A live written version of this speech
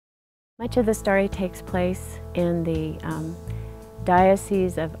Much of the story takes place in the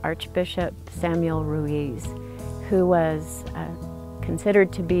diocese of Archbishop Samuel Ruiz, who was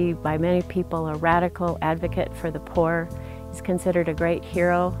considered to be by many people a radical advocate for the poor. He's considered a great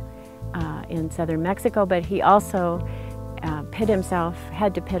hero in southern Mexico, but he also had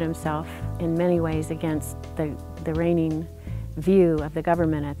to pit himself in many ways against the reigning view of the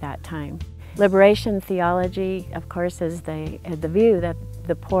government at that time. Liberation theology, of course, is the view that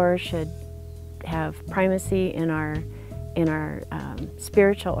the poor should have primacy in our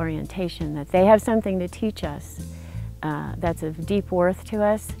spiritual orientation, that they have something to teach us that's of deep worth to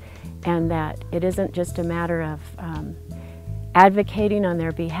us, and that it isn't just a matter of advocating on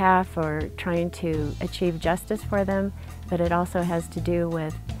their behalf or trying to achieve justice for them, but it also has to do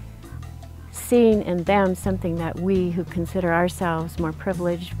with seeing in them something that we who consider ourselves more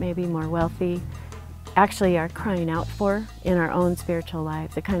privileged, maybe more wealthy, actually are crying out for in our own spiritual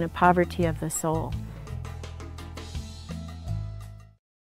lives, the kind of poverty of the soul.